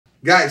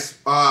Guys,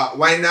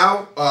 right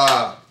now,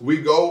 we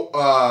go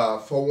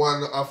for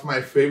one of my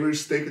favorite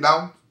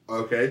takedown,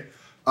 okay?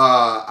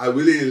 I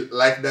really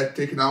like that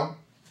takedown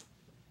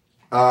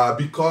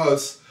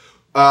because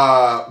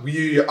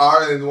we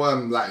are in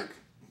one, like,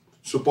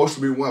 supposed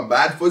to be one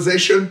bad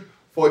position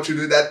for to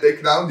do that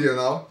takedown, you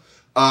know?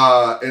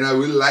 And I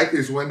really like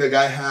is when the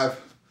guy have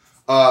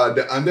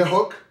the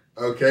underhook,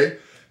 okay?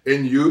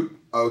 And you,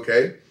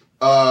 okay?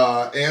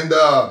 Right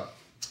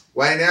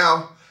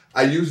now,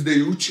 I use the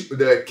Uchi,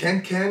 the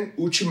Ken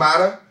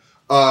Uchimata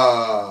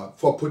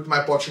for put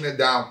my partner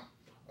down,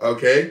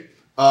 okay?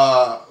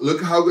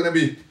 Look how gonna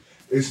be.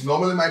 It's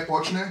normally my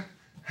partner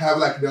have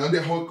like the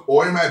underhook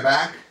or in my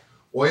back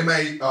or in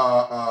my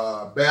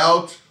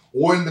belt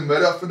or in the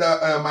middle of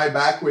the, my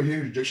back right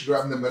here. Just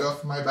grab in the middle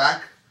of my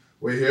back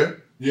right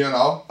here, you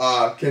know?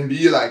 Can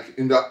be like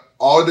in the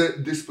all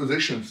these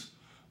positions,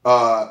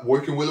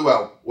 working really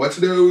well. What's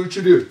the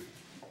Uchi do?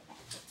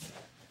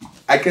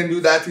 I can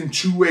do that in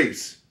two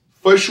ways.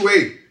 First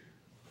way,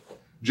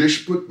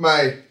 just put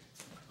my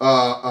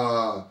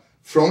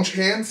front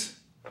hands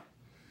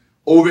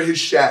over his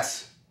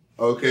chest,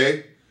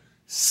 okay?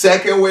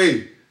 Second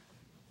way,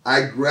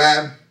 I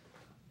grab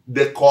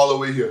the collar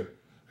over here.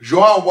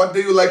 João, what do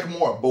you like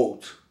more?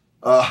 Both.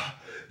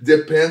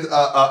 Depends,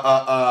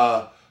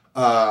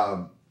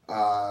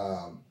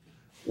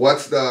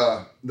 what's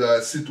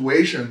the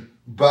situation,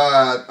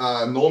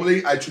 but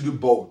normally I should do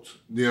both,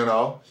 you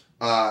know?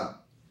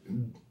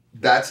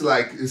 That's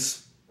like,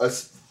 it's a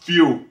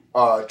few,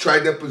 try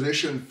the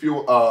position,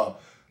 feel,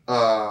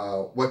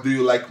 what do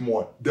you like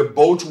more? They're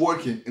both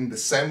working in the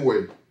same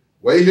way.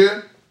 Way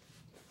here,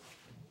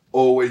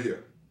 or way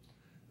here,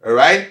 all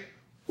right?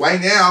 Right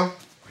now,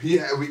 we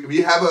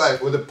have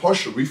like, with the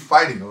posture, we're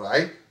fighting, all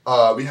right?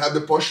 We have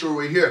the posture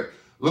right here.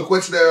 Look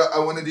what's there I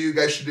wanted you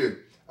guys to do.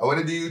 I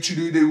wanted you to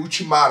do the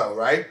Uchimata,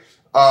 right?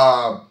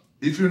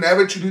 If you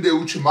never to do the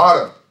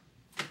Uchimata,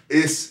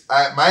 is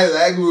my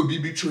leg will be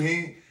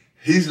between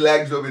his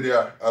legs over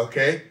there,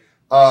 okay?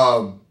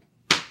 I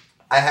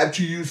have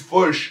to use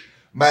first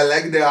my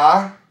leg they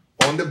are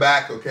on the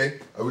back, okay?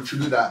 I will to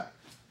do that.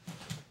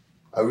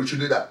 I will to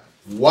do that.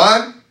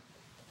 1,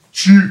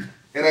 2,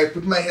 and I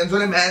put my hands on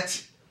the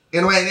mat.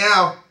 And right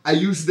now I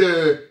use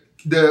the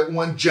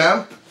one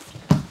jump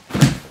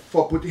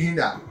for putting him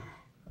down,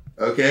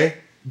 okay?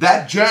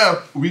 That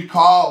jump we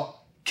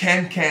call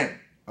can,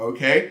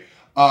 okay?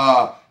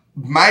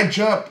 My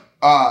jump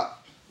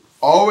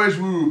always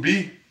will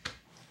be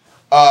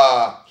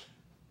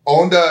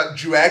on the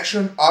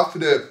direction of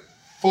the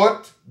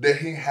foot that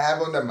he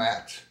have on the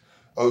mat.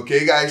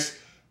 Okay, guys?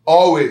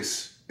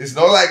 Always. It's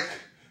not like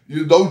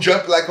you don't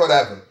jump like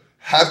whatever.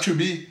 Have to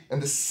be in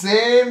the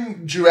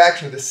same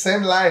direction, the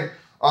same line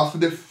of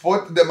the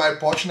foot that my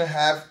partner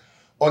have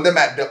on the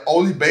mat. The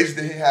only base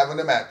that he have on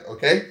the mat,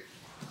 okay?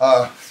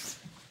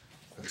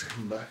 Let's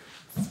come back.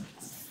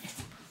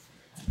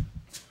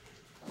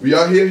 We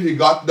are here, he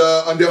got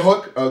the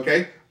underhook,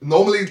 okay?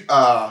 Normally,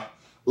 a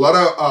lot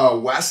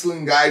of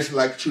wrestling guys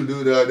like to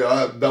do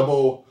the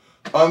double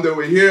under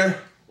over here,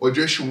 or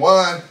just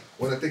one,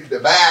 wanna take the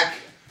back,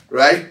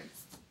 right?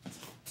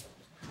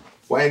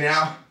 Right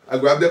now, I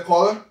grab the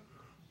collar,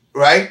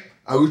 right?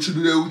 I will to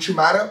do the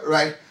Uchimata,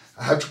 right?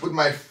 I have to put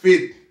my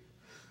feet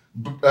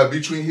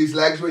between his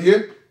legs right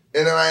here,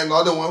 and then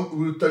another one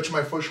will touch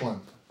my first one.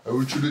 I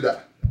will to do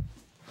that.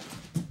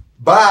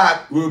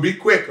 But we'll be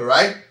quick,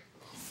 right?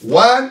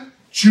 1,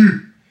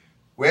 2.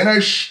 When I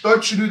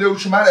start to do the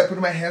Uchimata, I put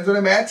my hands on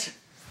the mat,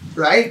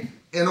 right?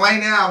 And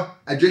right now,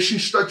 I just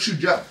start to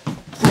jump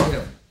from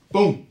him.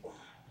 Boom.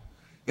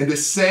 In the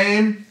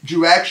same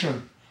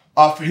direction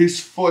of his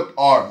foot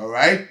arm, all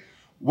right?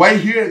 Right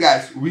here,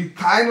 guys, we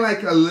kind of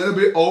like a little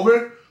bit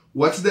over.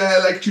 What's that I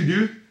like to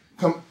do?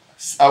 Come,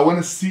 I want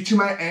to sit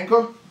my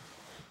ankle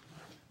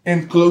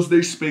and close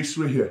the space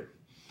right here,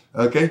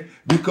 okay?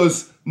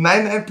 Because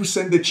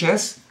 99% the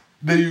chance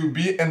that you'll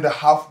be in the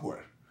half guard.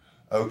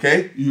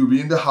 Okay, you'll be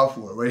in the half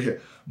wall right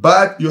here.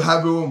 But you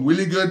have a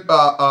really good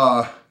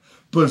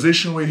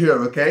position right here,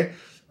 okay?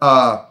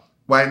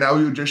 Right now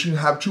you just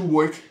have to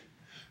work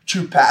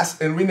to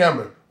pass. And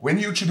remember, when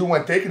you do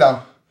one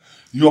takedown,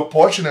 your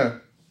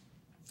partner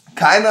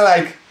kind of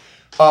like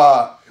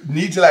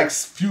needs like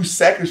few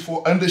seconds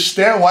for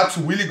understand what's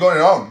really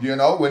going on, you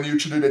know, when you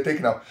do the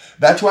takedown.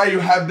 That's why you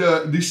have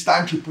this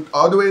time to put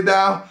all the way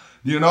down,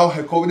 you know,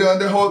 cover the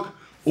underhook,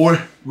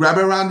 or grab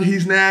around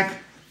his neck,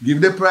 give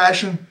the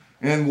pressure,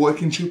 and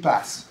working to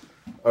pass,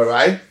 all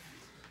right?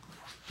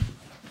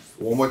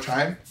 One more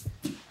time.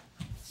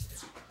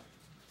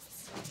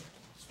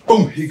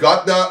 Boom, he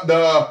got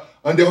the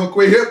underhook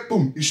right here,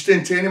 boom.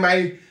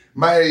 Instantaneously,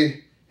 my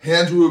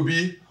hands will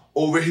be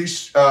over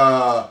his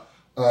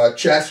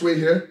chest right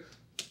here.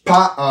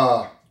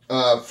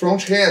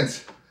 Front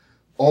hands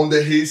on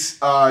his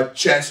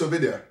chest over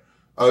there,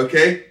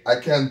 okay?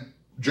 I can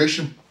just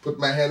put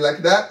my hand like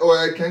that, or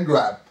I can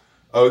grab,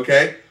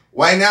 okay?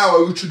 Right now, I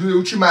will do the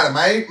Uchimata.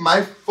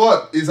 My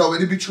foot is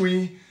already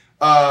between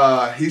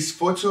his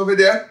foot over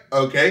there,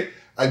 okay?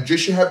 I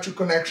just have to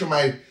connect to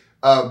my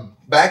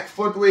back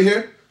foot right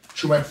here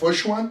to my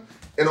first one.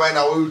 And right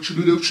now, we will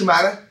do the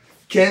Uchimata.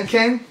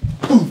 Can,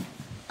 boom.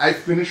 I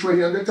finish right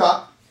here on the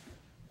top.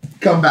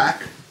 Come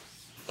back.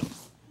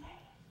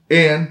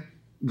 And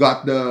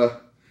got the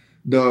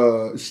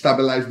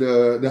stabilize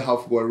the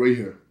half guard right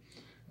here.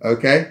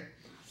 Okay?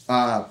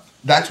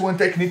 That's one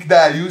technique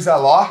that I use a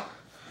lot.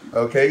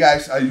 Okay,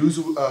 guys, I use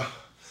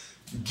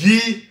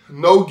gi,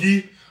 no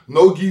gi.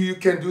 No gi, you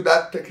can do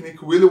that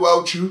technique really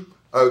well too.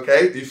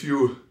 Okay, if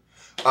you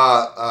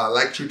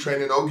like to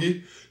train in no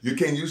gi, you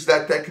can use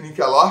that technique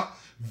a lot.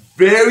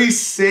 Very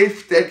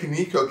safe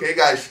technique. Okay,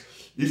 guys,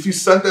 if you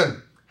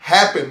something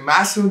happen,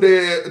 maximum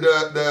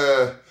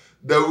the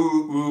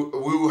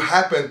will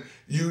happen,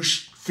 you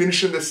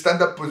finish in the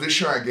stand-up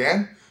position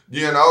again.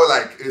 You know,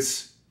 like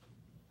it's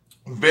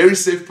very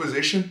safe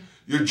position.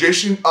 You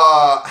just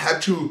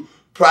have to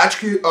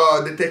practice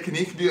the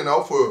technique, you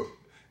know, for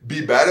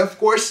be better, of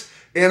course.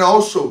 And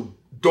also,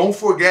 don't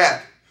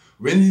forget,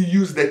 when you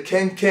use the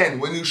can,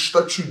 when you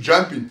start to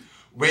jumping,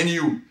 when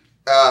you,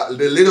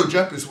 the little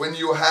jump is when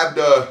you have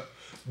the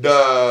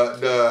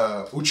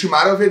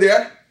Uchimata over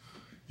there,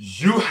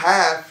 you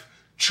have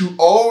to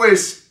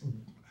always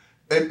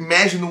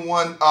imagine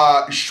one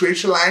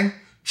straight line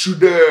to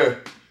the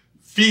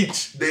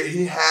feet that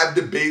he have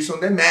the base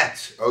on the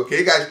mat.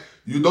 Okay, guys?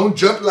 You don't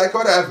jump like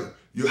whatever.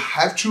 You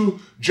have to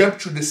jump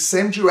to the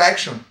same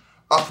direction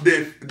of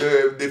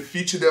the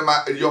feet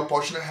that your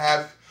partner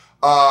have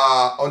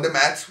on the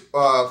mat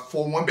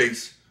for one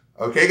base.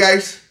 Okay,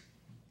 guys?